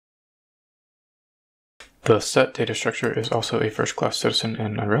The set data structure is also a first-class citizen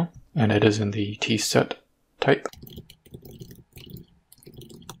in Unreal, and it is in the TSet type.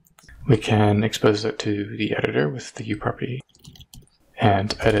 We can expose it to the editor with the UProperty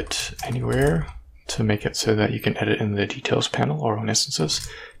and edit anywhere to make it so that you can edit in the details panel or on instances.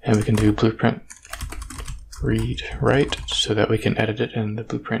 And we can do blueprint read write so that we can edit it in the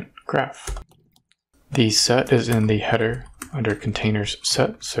blueprint graph. The set is in the header under containers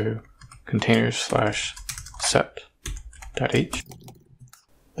set, so containers/set.h.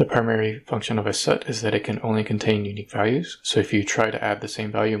 The primary function of a set is that it can only contain unique values, so if you try to add the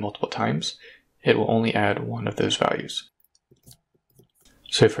same value multiple times, it will only add one of those values.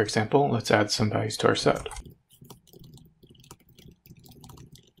 So for example, let's add some values to our set.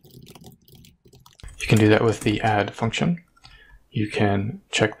 You can do that with the add function. You can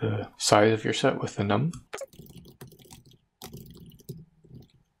check the size of your set with the num.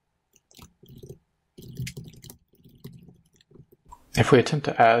 If we attempt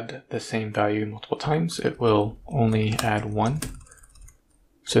to add the same value multiple times, it will only add one,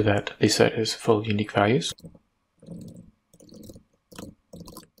 so that the set is full of unique values.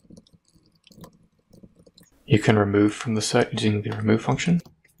 You can remove from the set using the remove function.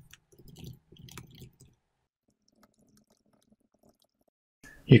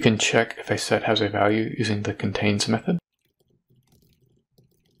 You can check if a set has a value using the contains method.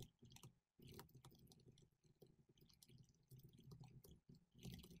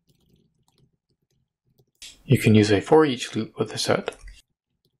 You can use a foreach loop with a set.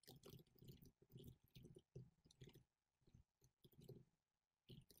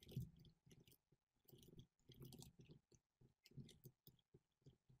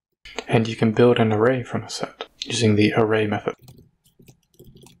 And you can build an array from a set using the array method.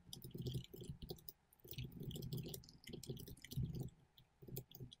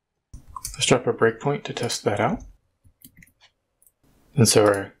 Let's drop a breakpoint to test that out. And so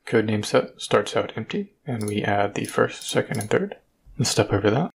our codename set starts out empty, and we add the first, second, and third. Let's step over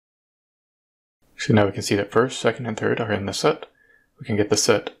that. So now we can see that first, second, and third are in the set. We can get the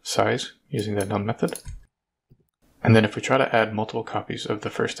set size using the num method. And then if we try to add multiple copies of the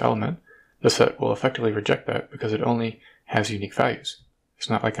first element, the set will effectively reject that because it only has unique values. It's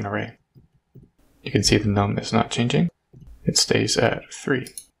not like an array. You can see the num is not changing. It stays at 3.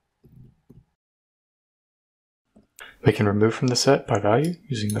 We can remove from the set by value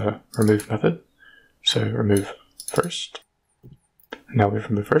using the remove method. So remove first. Now we've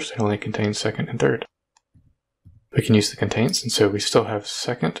removed first, it only contains second and third. We can use the contains, and so we still have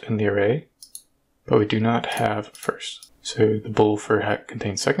second in the array, but we do not have first. So the bool for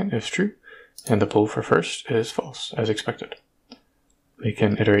contains second is true, and the bool for first is false, as expected. We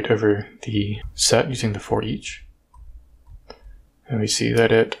can iterate over the set using the foreach, and we see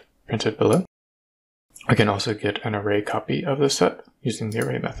that it printed below. We can also get an array copy of the set using the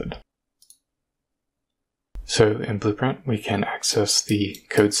array method. So in Blueprint, we can access the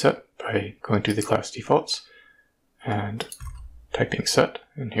code set by going to the class defaults and typing set,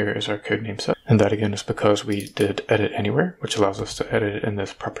 and here is our codename set. And that again is because we did edit anywhere, which allows us to edit it in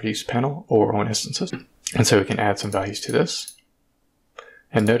this properties panel or on instances. And so we can add some values to this.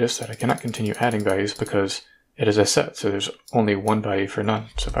 And notice that I cannot continue adding values because it is a set, so there's only one value for none.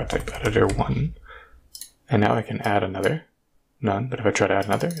 So if I type editor 1, and now I can add another, none, but if I try to add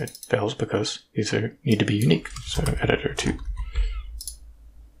another, it fails because these need to be unique. So editor 2,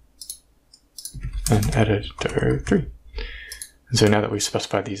 and editor 3. And so now that we've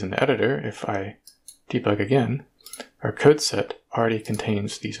specified these in the editor, if I debug again, our code set already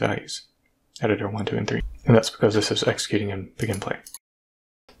contains these values, editor 1, 2, and 3. And that's because this is executing in begin play.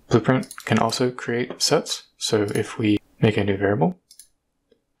 Blueprint can also create sets. So if we make a new variable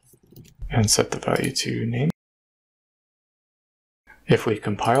and set the value to name, if we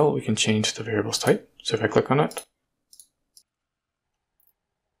compile, we can change the variable's type. So if I click on it,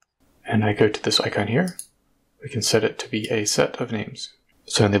 and I go to this icon here, we can set it to be a set of names.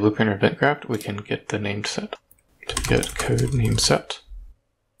 So in the Blueprint event graph, we can get the named set to get code name set.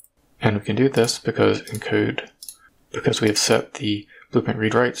 And we can do this because in code, because we have set the Blueprint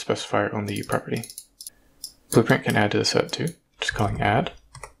read write specifier on the UProperty. Blueprint can add to the set too, just calling add.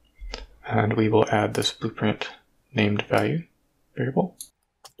 And we will add this Blueprint named value variable,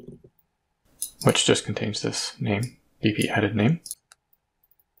 which just contains this name, bp added name.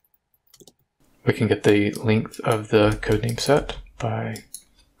 We can get the length of the codename set by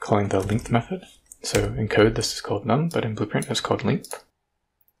calling the length method. So in code this is called num, but in Blueprint it's called length.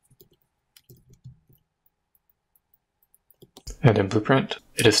 And in Blueprint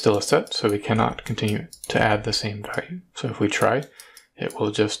it is still a set, so we cannot continue to add the same value. So if we try, it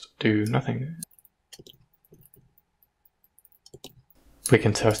will just do nothing. We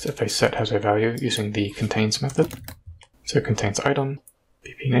can test if a set has a value using the contains method. So contains item,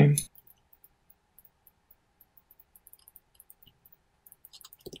 BP name.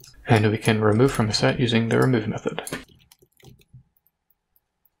 And we can remove from a set using the remove method.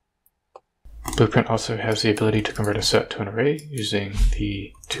 Blueprint also has the ability to convert a set to an array using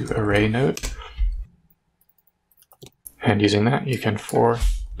the TOArray node. And using that, you can for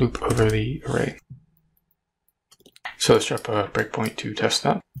loop over the array. So let's drop a breakpoint to test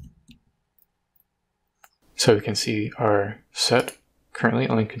that. So we can see our set currently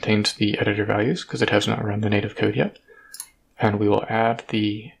only contains the editor values because it has not run the native code yet. And we will add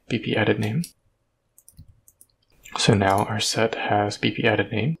the BP added name. So now our set has BP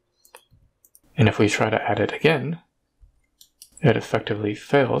added name. And if we try to add it again, it effectively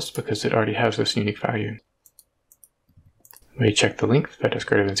fails because it already has this unique value. We check the length, that is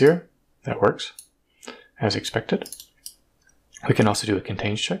greater than 0. That works, as expected. We can also do a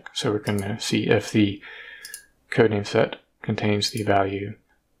contains check. So we're going to see if the codename set contains the value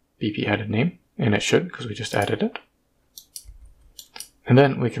BP added name, and it should because we just added it. And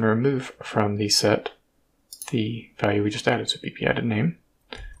then we can remove from the set the value we just added, so BP added name.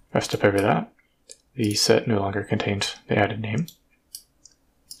 If I step over that, the set no longer contains the added name.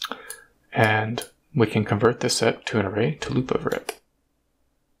 And we can convert this set to an array to loop over it.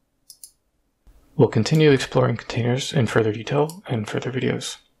 We'll continue exploring containers in further detail in further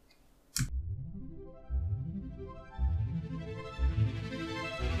videos.